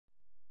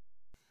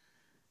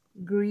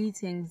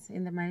Greetings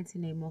in the mighty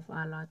name of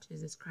our Lord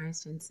Jesus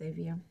Christ and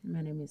Savior.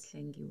 My name is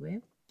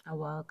Lengiwe. I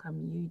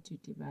welcome you to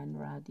Divine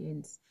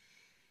Radiance.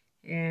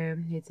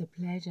 It's a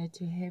pleasure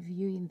to have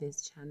you in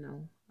this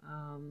channel.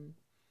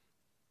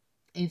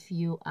 If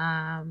you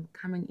are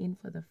coming in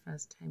for the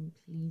first time,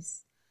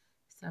 please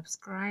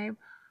subscribe,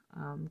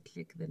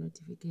 click the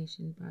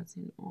notification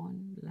button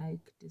on,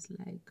 like,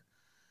 dislike,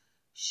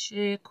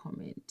 share,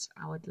 comment.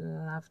 I would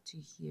love to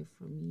hear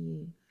from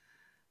you.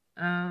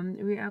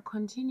 We are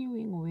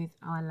continuing with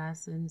our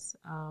lessons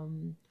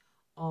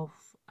of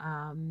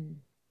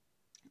Adam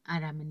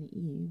and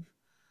Eve,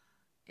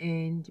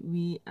 and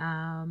we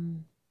are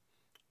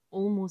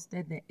almost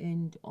at the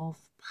end of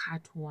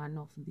part 1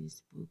 of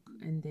this book,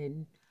 and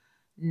then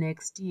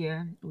next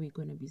year we're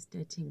going to be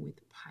starting with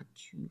part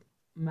 2.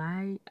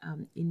 My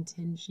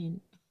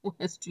intention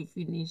was to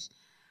finish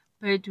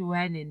part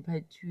 1 and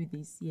part 2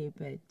 this year,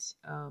 but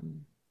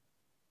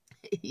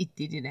it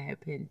didn't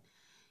happen.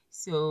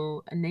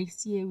 So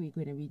next year we're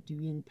going to be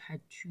doing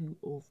part 2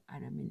 of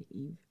Adam and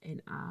Eve, and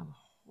I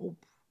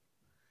hope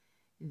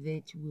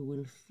that we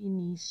will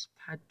finish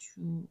part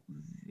 2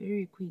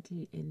 very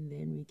quickly, and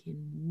then we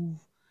can move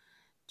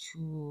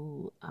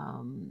to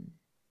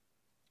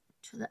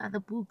the other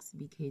books,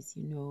 because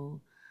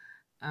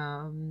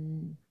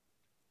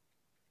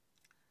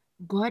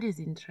God is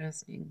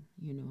interesting.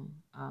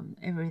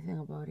 Everything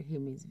about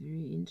him is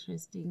very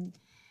interesting.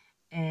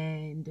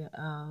 And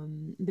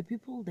the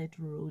people that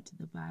wrote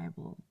the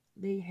Bible,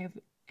 they have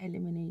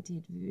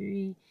eliminated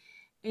very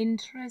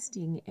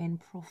interesting and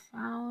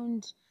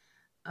profound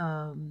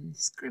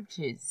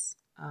scriptures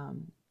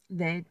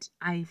that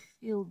I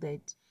feel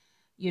that,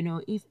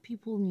 if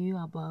people knew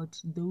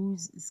about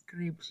those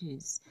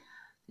scriptures,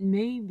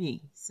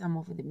 maybe some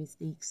of the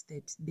mistakes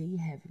that they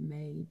have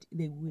made,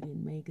 they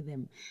wouldn't make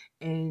them.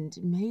 And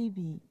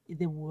maybe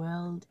the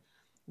world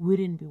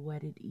wouldn't be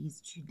what it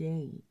is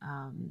today.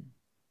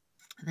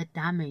 The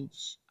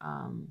damage,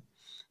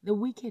 the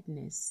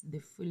wickedness, the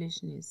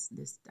foolishness,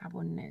 the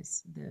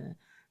stubbornness, the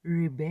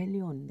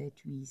rebellion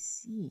that we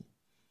see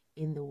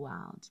in the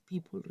world,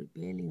 people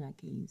rebelling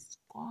against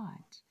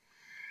God,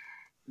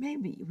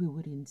 maybe we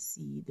wouldn't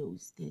see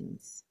those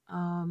things.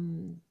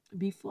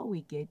 Before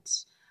we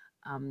get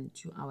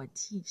to our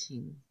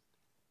teaching,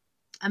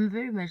 I'm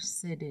very much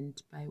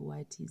saddened by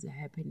what is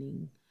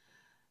happening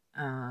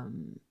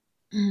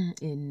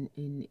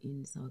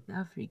in South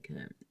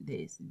Africa.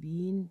 There's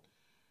been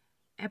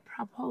a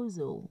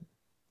proposal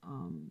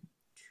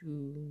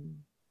to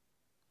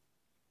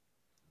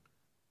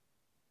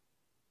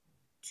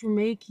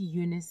make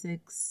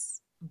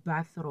unisex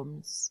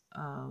bathrooms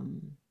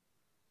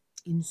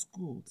in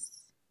schools,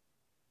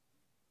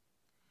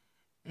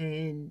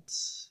 and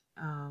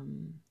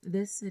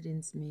this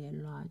saddens me a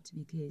lot,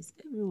 because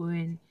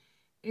everyone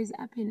is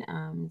up in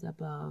arms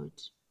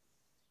about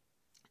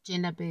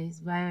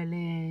gender-based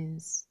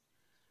violence,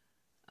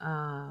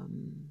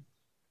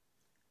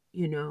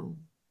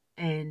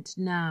 and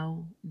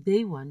now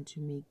they want to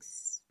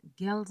mix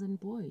girls and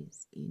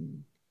boys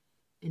in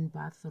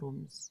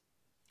bathrooms.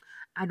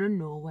 I don't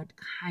know what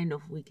kind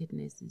of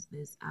wickedness is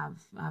this.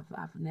 I've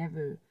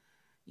never,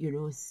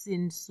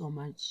 seen so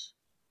much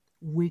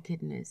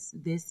wickedness.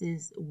 This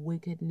is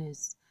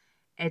wickedness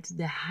at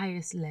the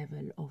highest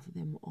level of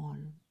them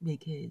all,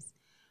 because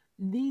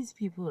these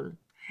people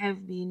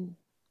have been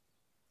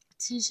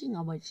teaching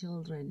our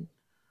children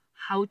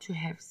how to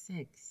have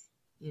sex.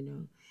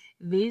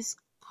 This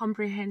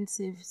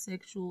comprehensive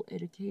sexual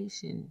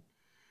education,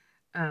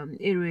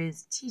 it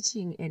is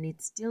teaching, and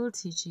it's still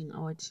teaching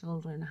our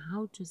children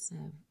how to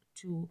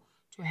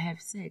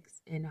have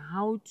sex, and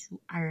how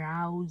to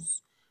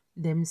arouse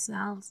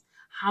themselves,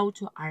 how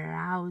to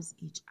arouse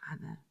each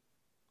other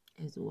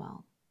as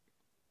well.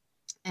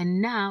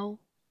 And now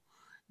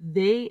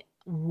they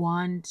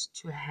want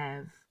to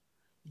have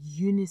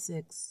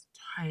unisex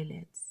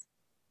toilets,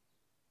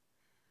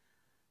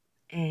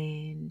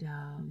 and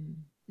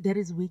that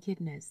is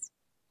wickedness.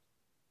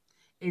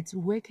 It's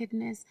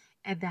wickedness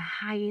at the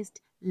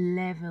highest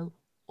level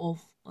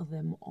of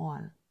them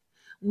all.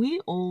 We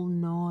all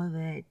know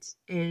that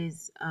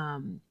as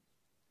a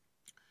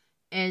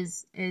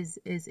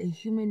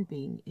human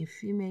being, a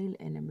female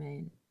and a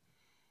man,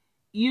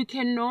 you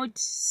cannot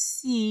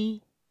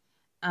see,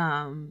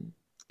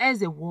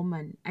 as a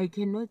woman, I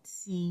cannot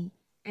see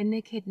a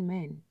naked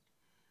man,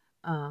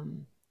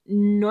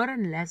 not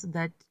unless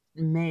that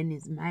man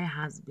is my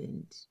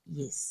husband.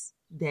 Yes,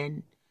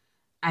 then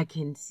I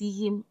can see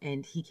him,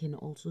 and he can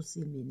also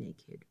see me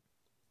naked.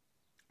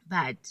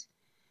 But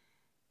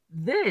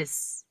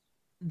this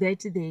that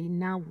they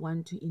now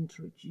want to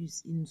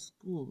introduce in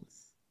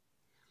schools,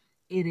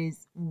 it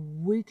is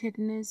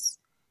wickedness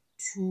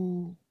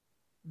to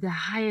the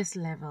highest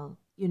level.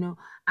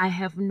 I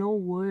have no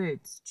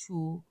words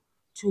to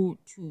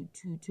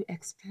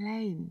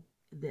explain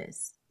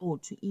this, or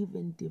to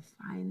even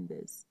define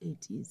this.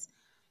 It is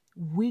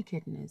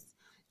wickedness.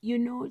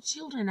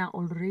 Children are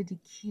already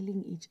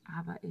killing each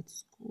other at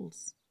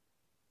schools.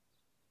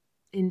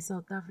 In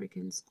South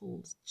African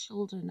schools,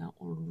 children are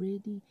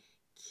already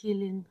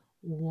killing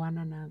one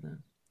another.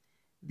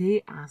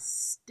 They are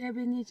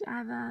stabbing each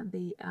other.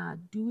 They are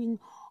doing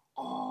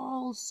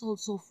all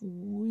sorts of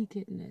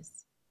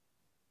wickedness.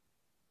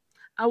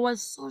 I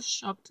was so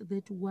shocked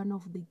that one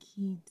of the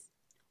kids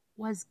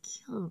was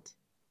killed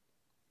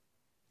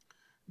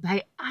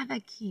by other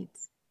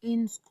kids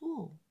in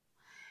school.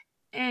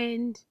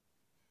 And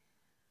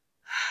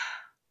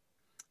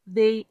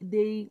they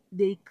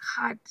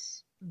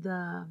cut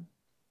the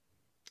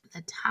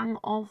tongue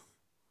off,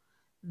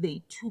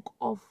 they took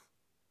off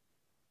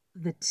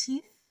the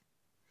teeth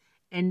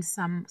and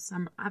some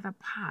other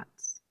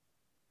parts.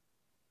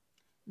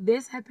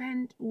 This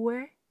happened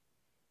where?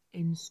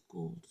 In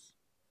schools.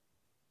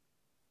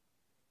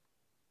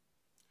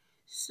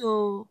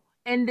 So,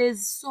 and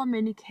there's so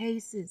many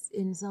cases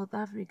in South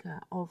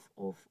Africa of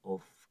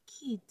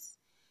kids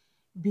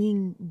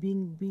being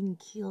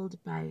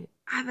killed by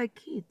other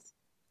kids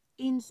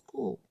in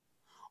school.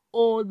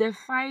 Or the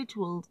fight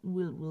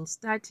will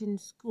start in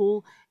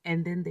school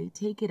and then they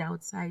take it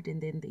outside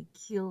and then they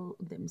kill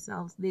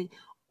themselves.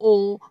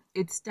 Or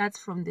it starts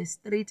from the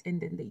street and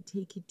then they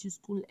take it to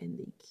school and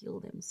they kill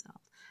themselves.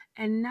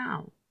 And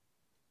now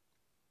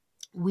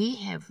we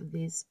have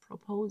this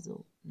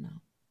proposal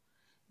now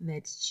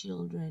that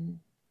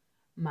children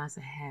must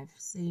have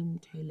same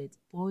toilets,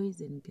 boys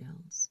and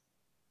girls.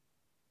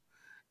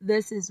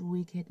 This is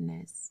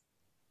wickedness.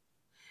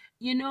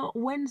 You know,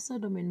 when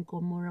Sodom and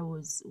Gomorrah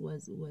was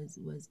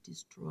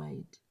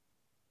destroyed,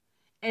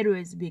 it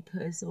was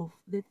because of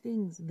the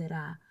things that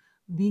are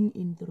being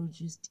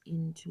introduced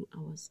into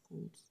our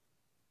schools.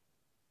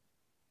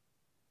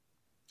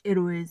 It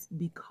was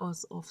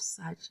because of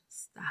such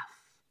stuff.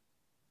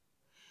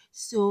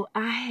 So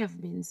I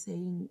have been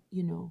saying,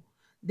 you know,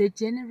 the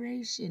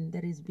generation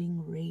that is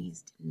being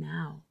raised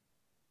now,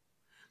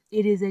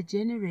 it is a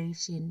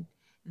generation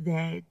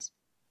that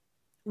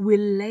will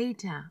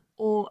later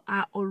or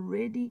are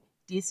already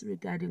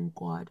disregarding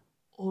God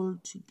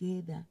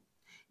altogether.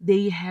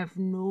 They have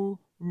no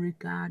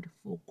regard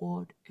for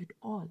God at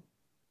all,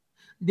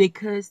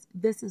 because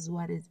this is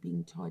what is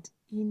being taught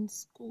in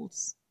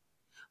schools,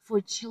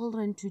 for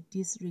children to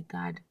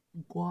disregard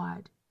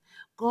God.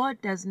 God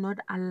does not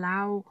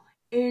allow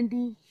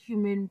any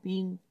human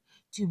being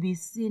to be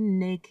seen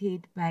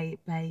naked by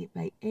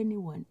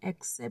anyone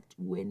except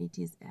when it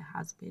is a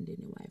husband and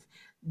a wife.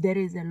 There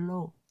is a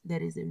law,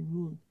 there is a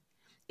rule.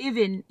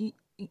 Even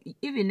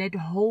at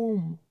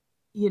home,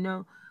 you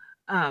know,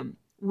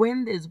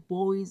 when there's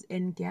boys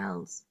and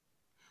girls,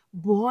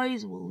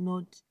 boys will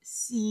not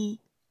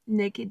see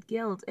naked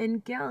girls,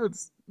 and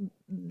girls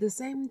the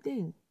same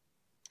thing.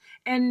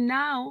 And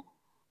now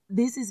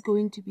this is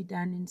going to be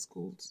done in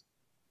schools.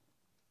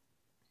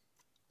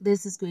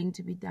 This is going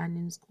to be done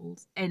in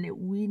schools, and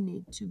we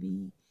need to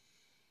be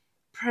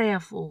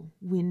prayerful.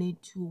 We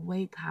need to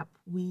wake up.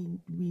 We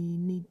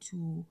need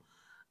to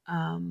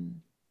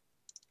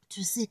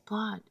seek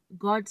God.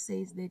 God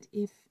says that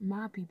if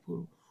my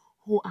people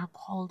who are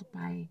called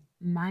by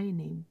my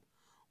name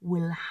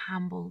will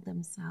humble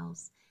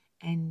themselves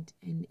and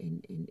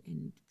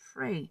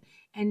pray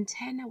and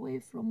turn away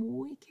from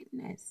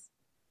wickedness,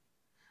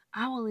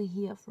 I will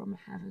hear from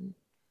heaven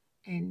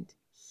and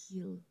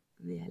heal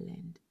their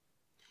land.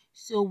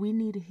 So we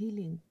need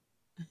healing.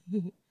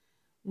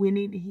 We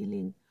need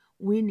healing.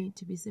 We need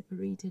to be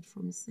separated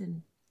from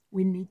sin.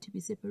 We need to be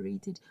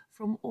separated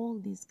from all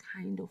this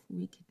kind of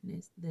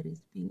wickedness that is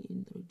being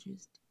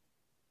introduced.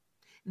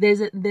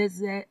 There's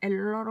a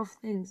lot of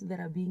things that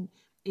are being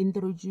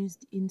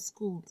introduced in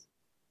schools.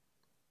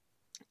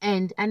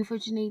 And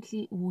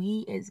unfortunately,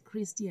 we as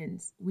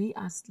Christians, we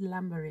are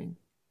slumbering.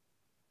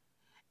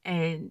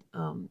 And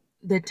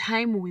the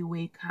time we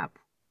wake up,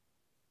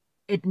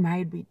 it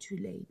might be too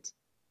late.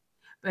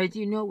 But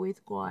you know,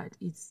 with God,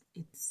 it's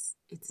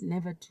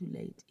never too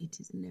late. It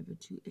is never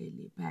too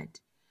early.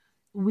 But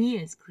we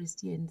as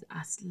Christians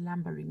are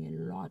slumbering a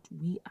lot.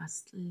 We are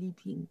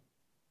sleeping.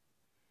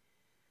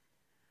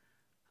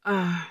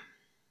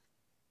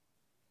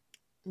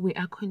 We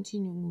are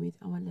continuing with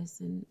our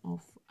lesson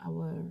of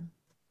our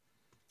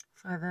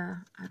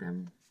father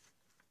Adam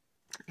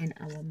and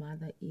our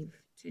mother Eve.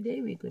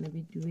 Today we're going to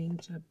be doing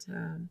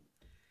chapter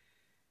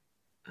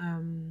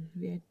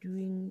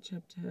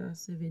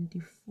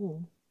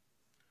 74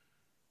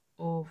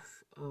 of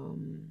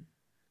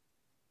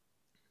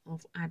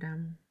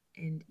Adam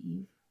and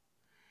Eve.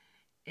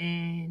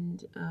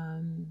 And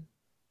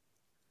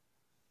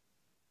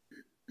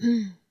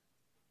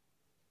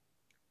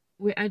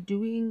we're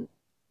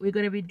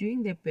going to be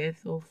doing the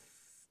birth of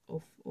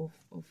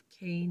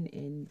Cain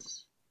and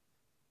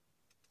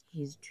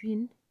his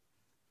twin,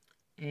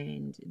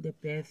 and the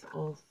birth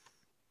of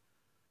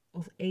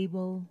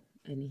Abel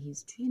and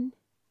his twin.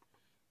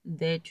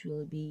 That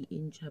will be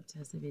in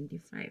chapter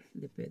 75,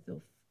 the birth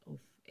of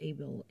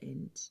Abel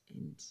and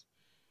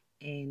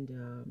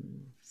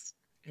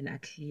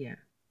Achia.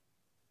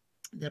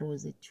 There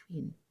was a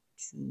twin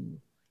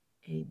to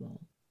Abel.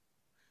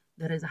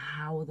 That is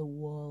how the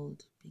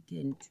world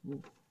began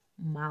to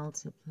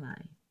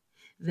multiply.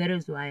 That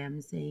is why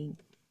I'm saying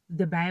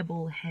the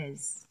Bible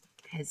has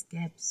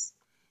gaps.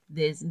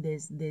 there's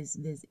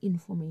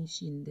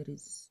information that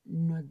is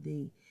not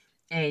there.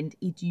 And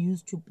it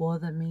used to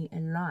bother me a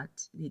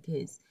lot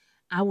because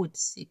I would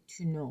seek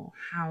to know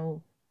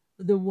how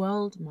the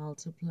world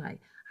multiply,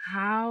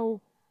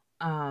 how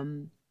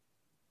um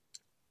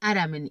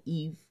Adam and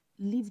Eve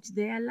lived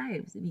their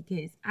lives,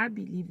 because I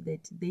believe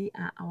that they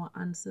are our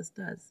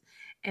ancestors,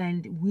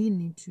 and we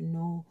need to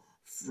know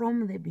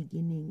from the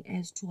beginning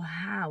as to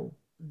how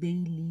they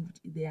lived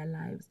their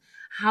lives,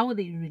 how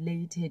they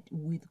related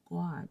with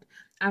God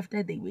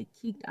after they were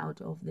kicked out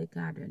of the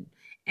garden.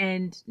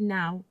 And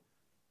now,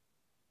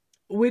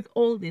 with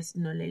all this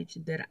knowledge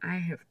that I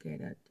have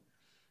gathered,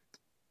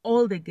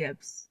 all the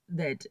gaps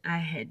that I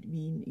had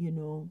been,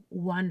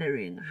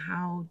 wondering,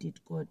 how did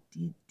God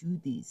do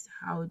this?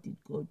 How did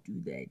God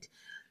do that?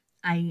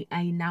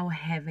 I now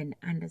have an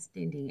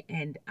understanding,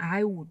 and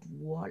I would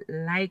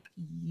like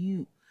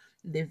you,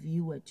 the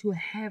viewer, to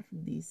have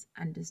this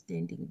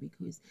understanding,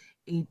 because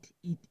it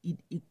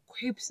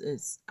equips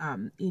us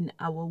in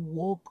our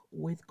walk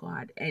with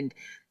God, and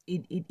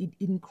it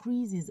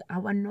increases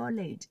our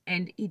knowledge,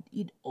 and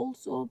it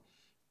also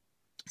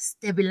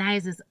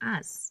stabilizes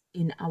us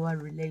in our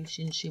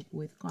relationship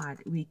with God.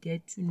 We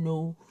get to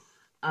know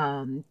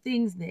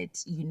things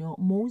that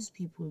most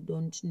people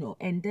don't know,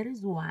 and that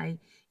is why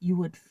you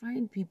would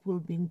find people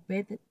being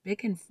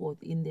back and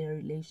forth in their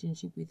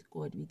relationship with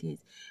God,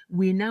 because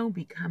we now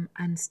become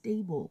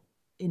unstable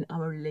in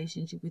our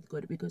relationship with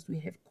God because we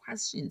have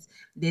questions.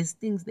 There's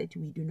things that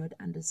we do not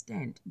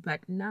understand.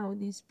 But now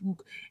this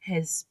book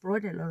has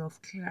brought a lot of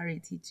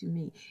clarity to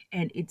me,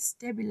 and it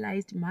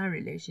stabilized my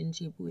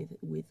relationship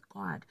with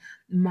God.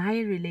 My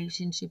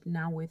relationship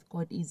now with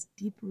God is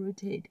deep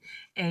rooted,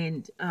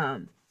 and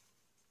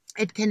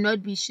it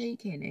cannot be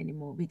shaken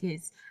anymore,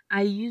 because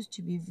I used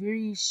to be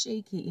very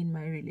shaky in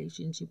my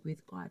relationship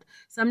with God.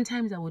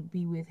 Sometimes I would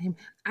be with Him.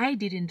 I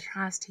didn't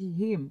trust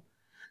Him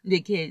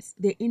because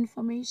the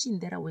information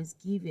that I was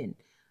given,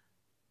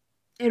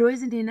 it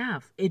wasn't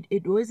enough.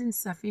 It wasn't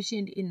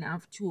sufficient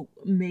enough to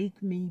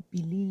make me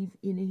believe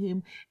in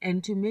Him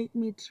and to make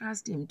me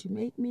trust Him, to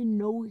make me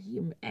know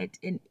Him at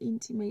an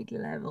intimate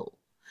level.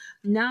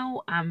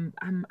 Now I'm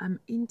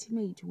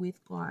intimate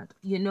with God.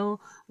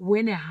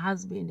 When a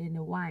husband and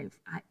a wife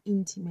are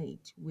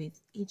intimate with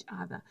each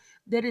other,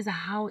 that is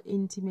how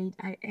intimate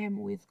I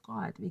am with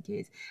God,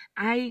 because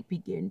I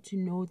began to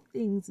know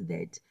things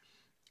that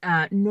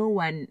no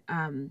one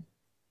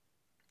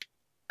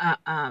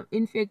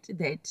in fact,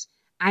 that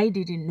I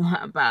didn't know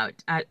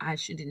about. I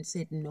shouldn't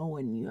say no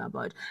one knew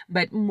about,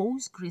 but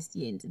most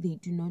Christians, they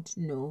do not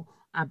know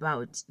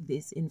about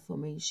this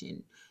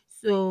information.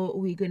 So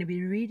we're going to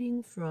be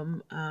reading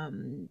from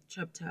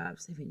chapter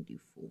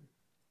 74,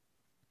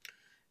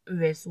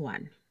 verse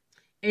 1.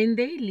 And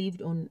they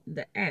lived on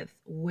the earth,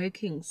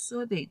 working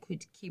so they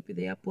could keep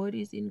their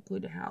bodies in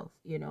good health.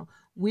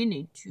 We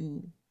need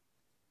to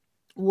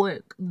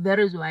work. That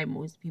is why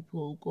most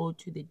people go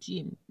to the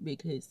gym,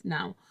 because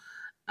now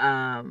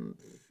um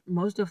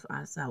most of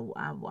us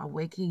are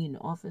working in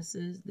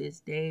offices these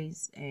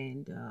days,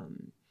 and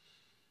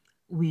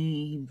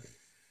we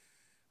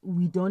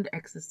we don't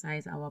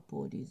exercise our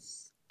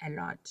bodies a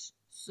lot.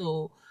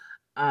 So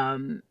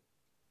um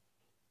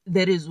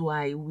that is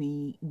why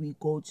we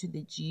go to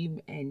the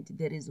gym, and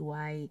that is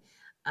why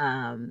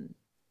um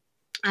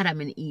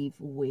Adam and Eve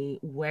were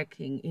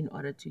working in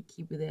order to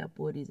keep their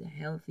bodies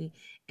healthy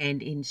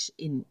and in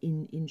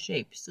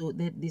shape. So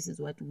that this is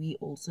what we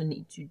also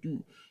need to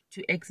do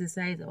to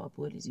exercise our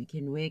bodies. You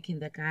can work in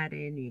the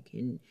garden.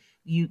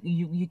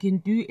 You can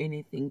do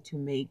anything to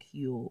make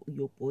your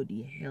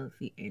body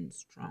healthy and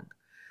strong.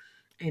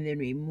 And then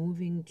we're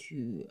moving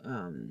to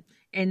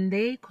and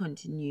they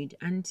continued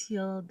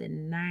until the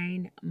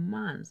 9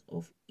 months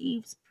of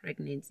Eve's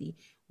pregnancy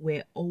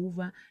were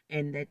over,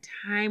 and the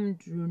time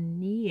drew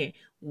near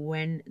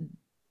when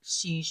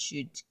she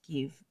should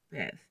give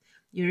birth.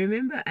 You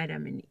remember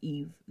Adam and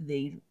Eve,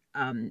 they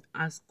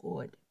asked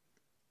God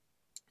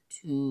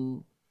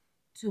to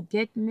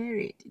get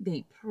married.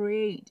 They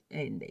prayed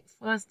and they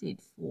fasted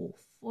for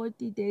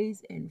 40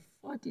 days and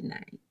 40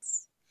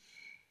 nights,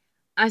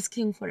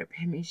 asking for a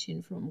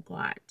permission from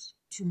God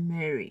to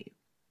marry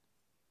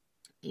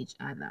each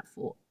other,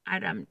 for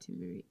Adam to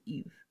marry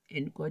Eve.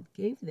 And God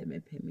gave them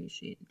a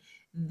permission.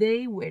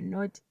 They were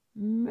not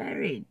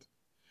married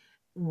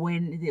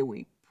when they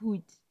were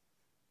put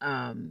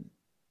um,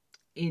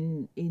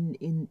 in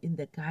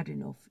the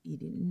Garden of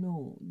Eden.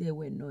 No, they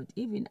were not.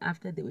 Even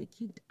after they were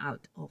kicked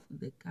out of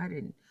the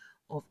Garden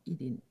of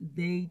Eden,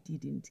 they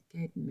didn't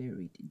get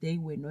married. They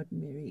were not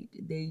married.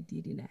 They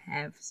didn't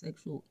have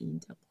sexual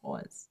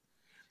intercourse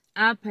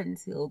up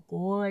until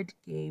God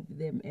gave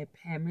them a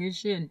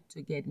permission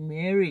to get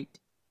married.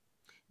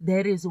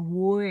 That is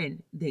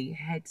when they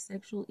had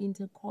sexual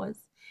intercourse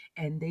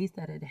and they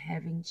started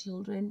having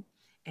children,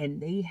 and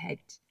they had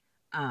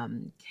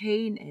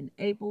Cain and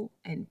Abel.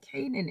 And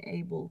Cain and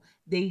Abel,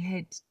 they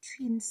had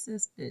twin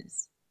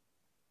sisters.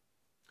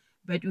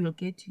 But we'll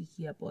get to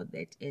hear about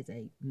that as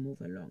I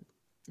move along.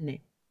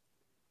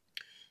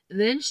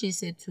 Then she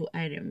said to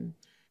Adam,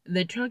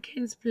 The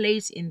tokens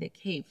placed in the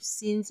cave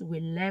since we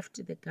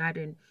left the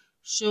garden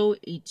show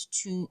it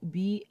to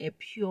be a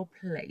pure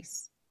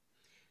place.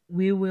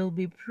 We will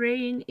be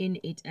praying in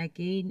it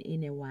again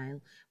in a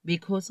while.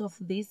 Because of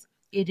this,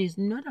 it is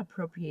not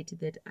appropriate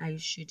that I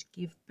should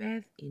give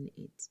birth in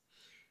it.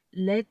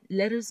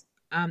 Let us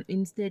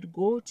instead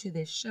go to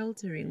the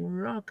sheltering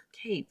rock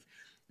cave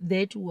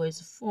that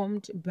was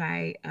formed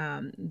by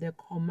the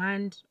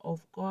command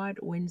of God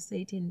when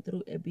Satan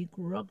threw a big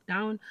rock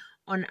down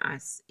on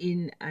us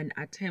in an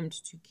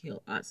attempt to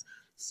kill us.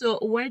 So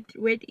what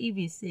Eve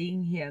is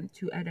saying here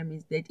to Adam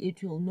is that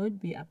it will not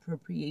be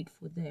appropriate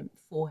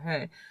for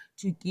her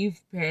to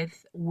give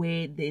birth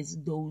where there's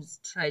those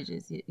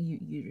treasures.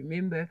 You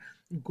remember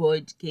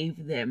God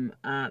gave them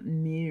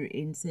myrrh,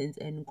 incense,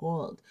 and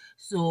gold.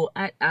 So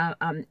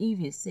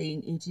Eve is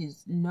saying it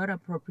is not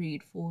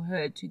appropriate for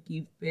her to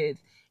give birth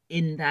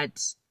in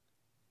that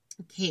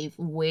cave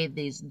where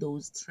there's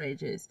those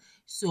treasures.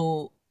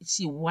 So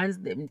she wants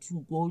them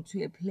to go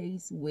to a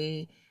place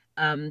where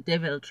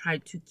devil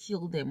tried to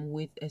kill them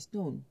with a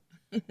stone.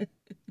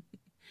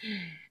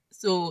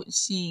 So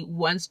she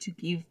wants to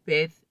give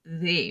birth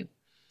there.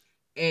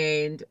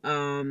 And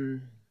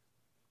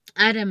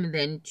Adam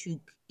then took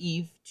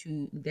Eve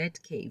to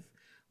that cave.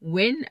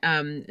 When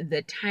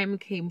the time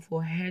came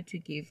for her to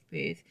give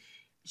birth,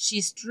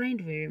 she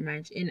strained very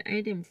much, and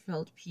Adam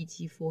felt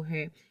pity for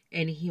her,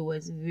 and he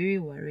was very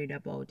worried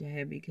about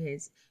her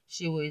because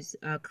she was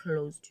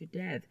close to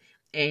death.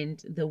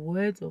 And the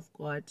words of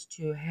God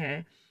to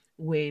her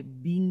were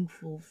being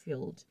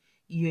fulfilled.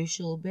 You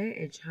shall bear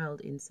a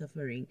child in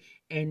suffering,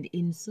 and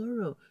in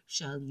sorrow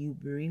shall you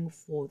bring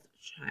forth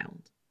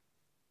child.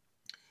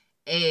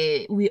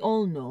 We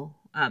all know,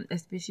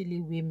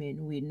 especially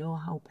women, we know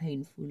how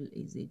painful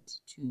is it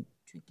to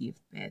give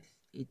birth.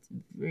 It's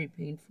very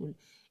painful.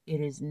 It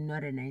is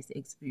not a nice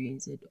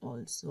experience at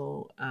all.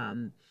 So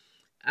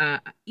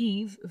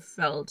Eve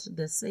felt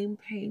the same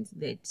pains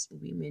that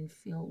women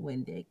feel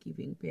when they're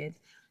giving birth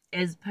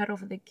as part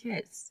of the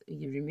curse.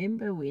 You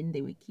remember when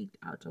they were kicked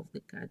out of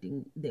the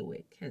garden, they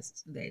were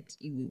cursed that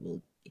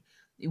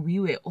we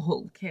were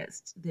all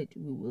cursed that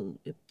we will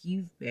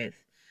give birth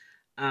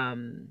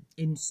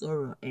in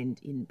sorrow and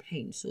in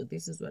pain. So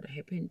this is what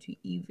happened to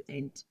Eve,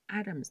 and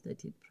Adam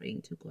started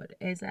praying to God.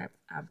 As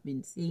I've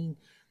been saying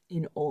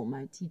in all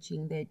my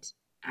teaching, that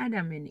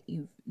Adam and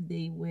Eve,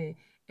 they were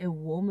a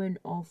woman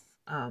of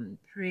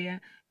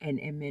prayer and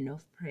a man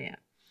of prayer.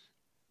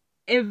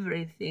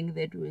 Everything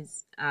that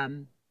was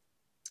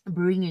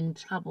bringing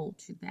trouble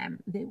to them,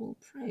 they will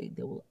pray,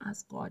 they will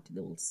ask God, they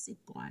will seek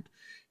God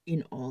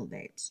in all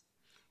that.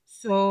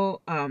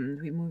 So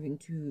we're moving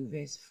to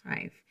verse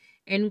 5.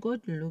 And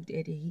God looked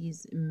at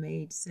his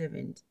maid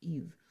servant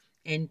Eve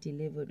and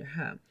delivered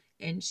her,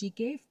 and she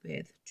gave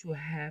birth to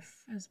her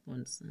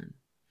firstborn son,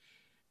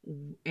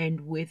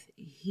 and with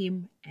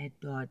him a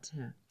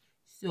daughter.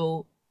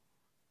 So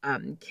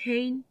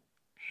Cain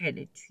had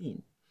a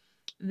twin.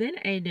 Then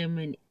Adam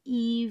and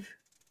Eve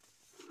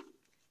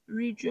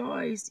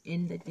rejoiced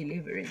in the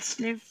deliverance,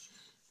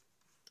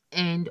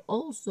 and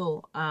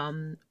also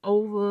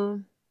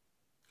over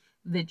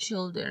the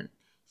children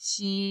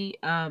she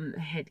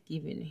had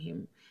given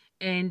him.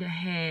 And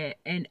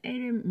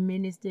Adam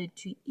ministered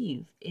to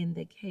Eve in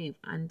the cave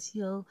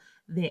until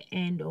the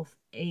end of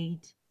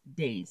 8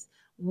 days,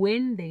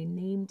 when they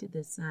named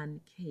the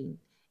son Cain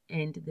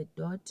and the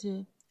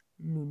daughter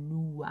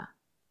Lulua.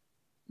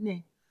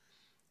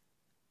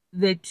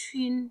 The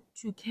twin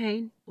to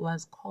Cain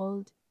was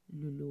called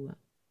Lulua.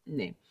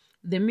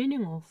 The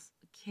meaning of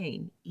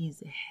Cain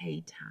is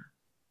hater,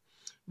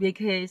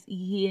 because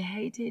he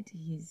hated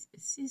his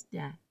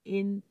sister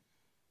in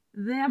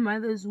their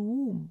mother's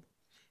womb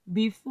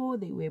before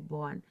they were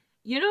born.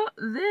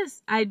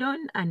 This I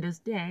don't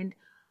understand.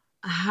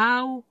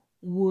 How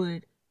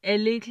would a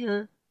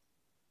little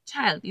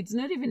child, it's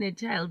not even a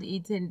child,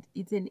 it's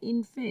an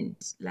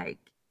infant, like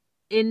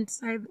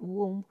inside the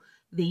womb,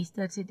 they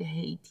started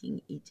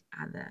hating each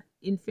other.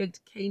 In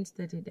fact, Cain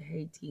started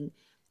hating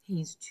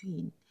his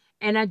twin.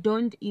 And I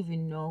don't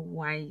even know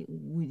why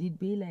would it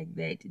be like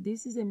that.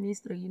 This is a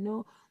mystery.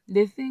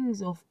 The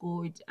things of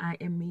God are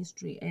a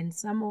mystery, and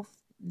some of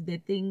the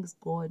things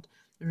God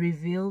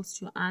reveals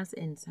to us,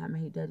 and some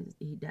he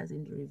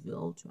doesn't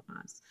reveal to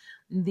us.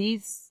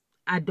 This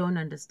I don't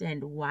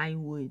understand. Why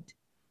would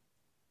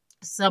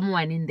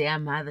someone in their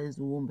mother's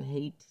womb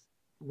hate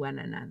one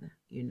another?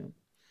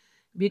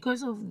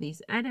 Because of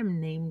this,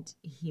 Adam named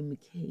him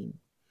Cain.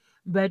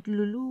 But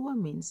Lulua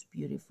means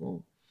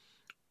beautiful,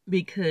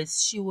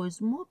 because she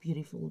was more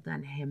beautiful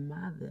than her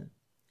mother.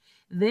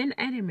 Then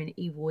Adam and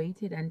Eve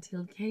waited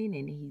until Cain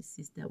and his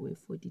sister were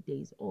 40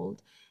 days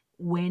old,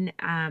 when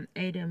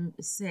Adam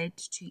said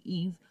to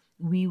Eve,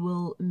 we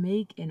will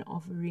make an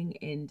offering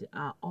and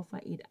offer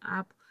it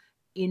up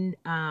in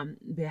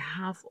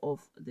behalf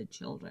of the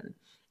children.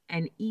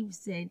 And Eve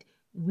said,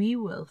 we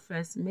will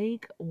first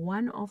make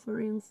one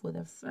offering for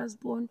the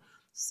firstborn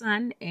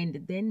son,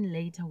 and then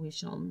later we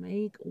shall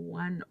make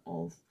one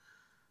of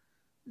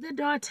the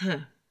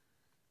daughter.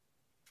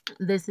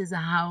 This is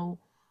how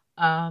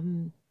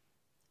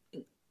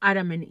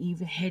Adam and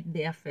Eve had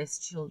their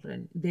first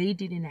children. They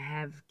didn't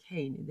have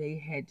Cain. They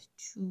had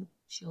two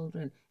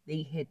children.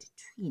 They had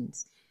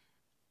twins.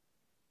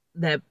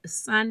 The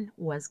son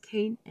was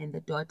Cain and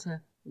the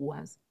daughter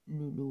was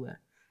Luluwa.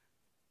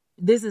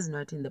 This is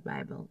not in the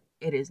Bible.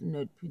 It is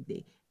not put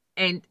there.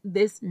 And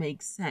this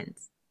makes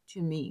sense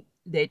to me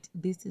that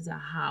this is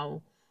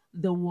how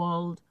the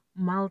world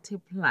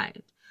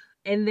multiplied.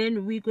 And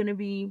then we're going to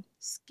be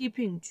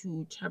skipping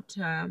to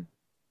chapter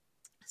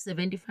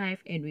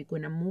 75 and we're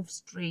going to move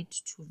straight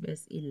to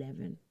verse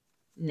 11.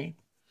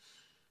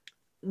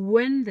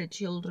 When the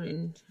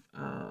children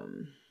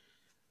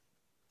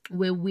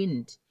were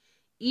weaned,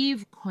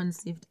 Eve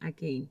conceived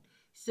again.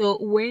 So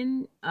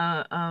when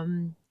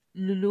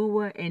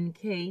Luluwa and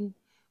Cain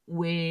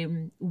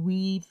were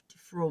weaned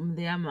from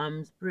their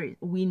mom's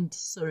breast,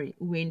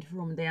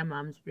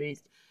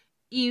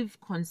 Eve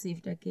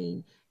conceived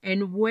again.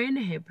 And when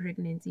her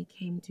pregnancy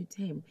came to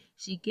term,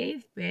 she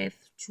gave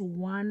birth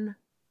to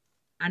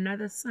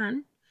another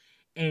son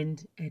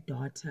and a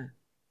daughter.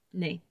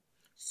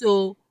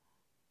 So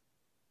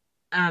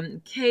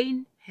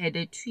Cain had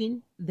a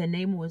twin. The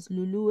name was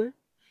Luluwa.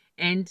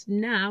 And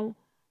now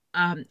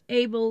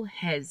Abel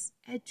has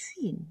a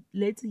twin.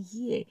 Let's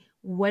hear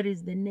what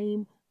is the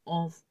name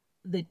of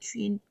the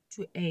twin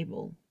to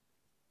Abel.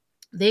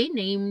 They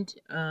named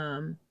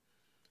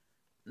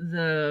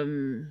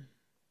the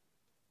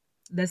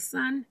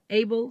son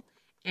Abel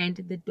and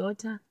the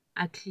daughter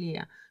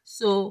Aclea.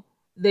 So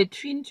the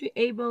twin to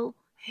Abel,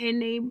 her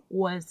name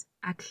was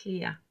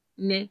Aclea.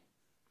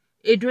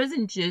 It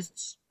wasn't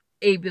just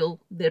Abel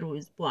that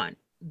was born.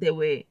 They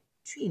were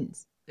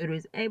twins. It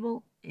was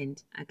Abel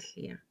and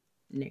Aclea.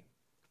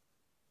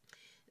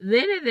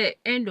 Then at the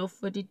end of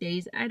 40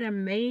 days,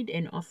 Adam made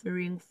an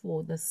offering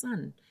for the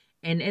son.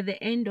 And at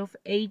the end of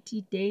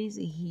 80 days,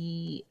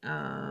 he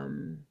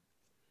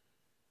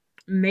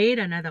made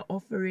another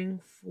offering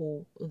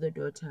for the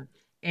daughter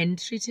and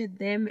treated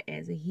them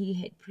as he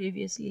had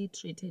previously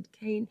treated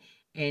Cain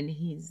and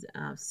his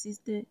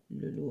sister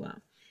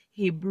Luluwa.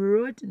 He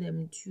brought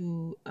them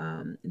to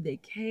the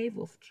cave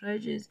of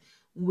treasures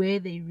where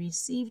they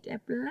received a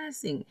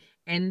blessing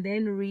and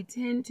then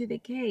returned to the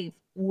cave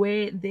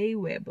where they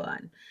were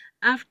born.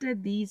 After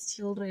these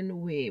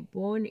children were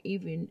born,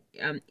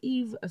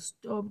 Eve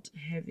stopped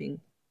having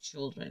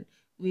children.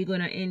 We're going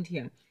to end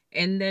here.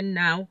 And then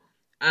now,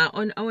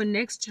 on our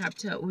next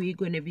chapter, we're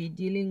going to be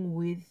dealing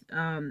with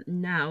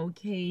now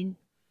Cain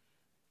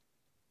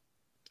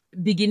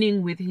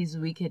beginning with his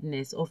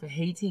wickedness of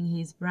hating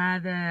his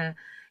brother,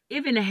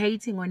 even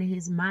hating on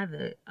his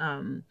mother,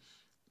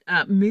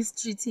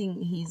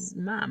 mistreating his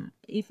mom,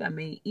 if I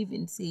may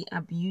even say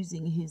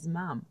abusing his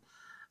mom.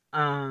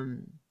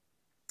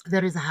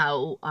 That is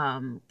how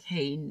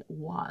Cain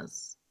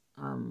was.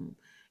 And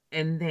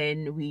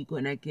then we're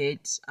gonna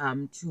get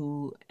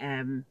to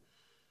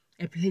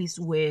a place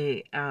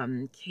where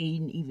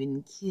Cain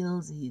even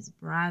kills his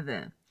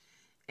brother.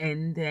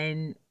 And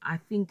then I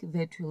think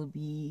that will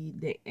be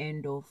the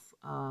end of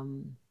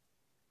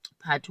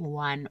part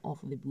 1 of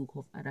the book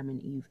of Adam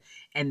and Eve.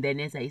 And then,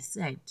 as I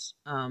said,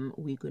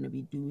 we're going to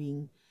be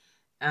doing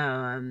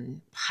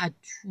part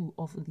 2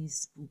 of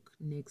this book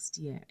next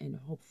year, and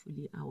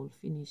hopefully I will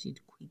finish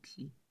it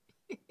quickly.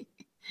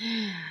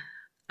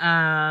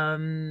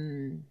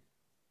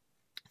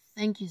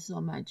 Thank you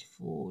so much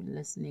for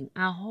listening.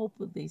 I hope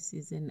this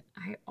is an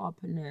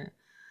eye-opener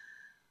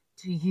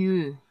to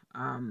you,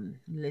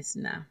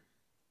 listener.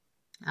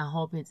 I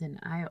hope it's an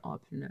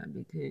eye-opener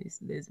because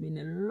there's been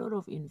a lot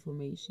of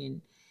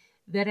information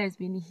that has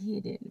been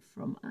hidden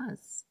from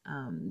us.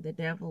 The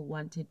devil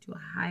wanted to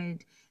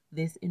hide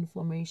this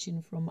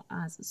information from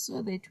us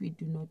so that we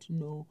do not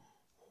know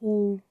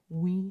who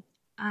we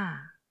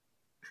are.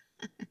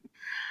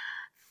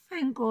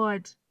 Thank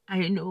God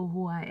I know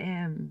who I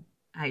am.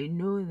 I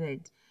know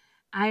that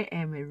I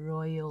am a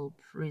royal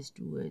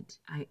priesthood.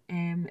 I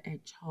am a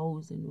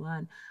chosen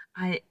one.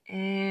 I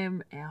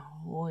am a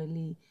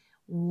holy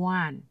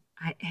one.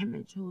 I am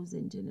a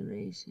chosen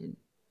generation.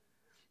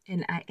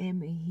 And I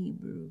am a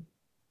Hebrew,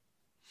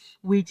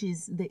 which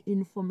is the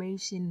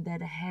information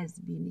that has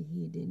been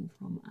hidden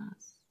from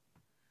us.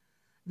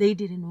 They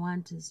didn't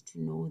want us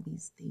to know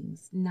these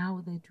things.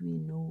 Now that we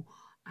know,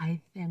 I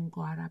thank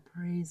God. I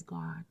praise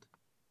God.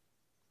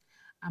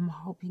 I'm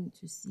hoping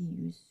to see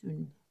you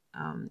soon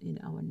in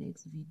our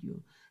next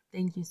video.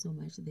 Thank you so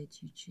much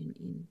that you tune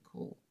in.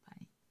 Cool.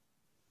 Bye.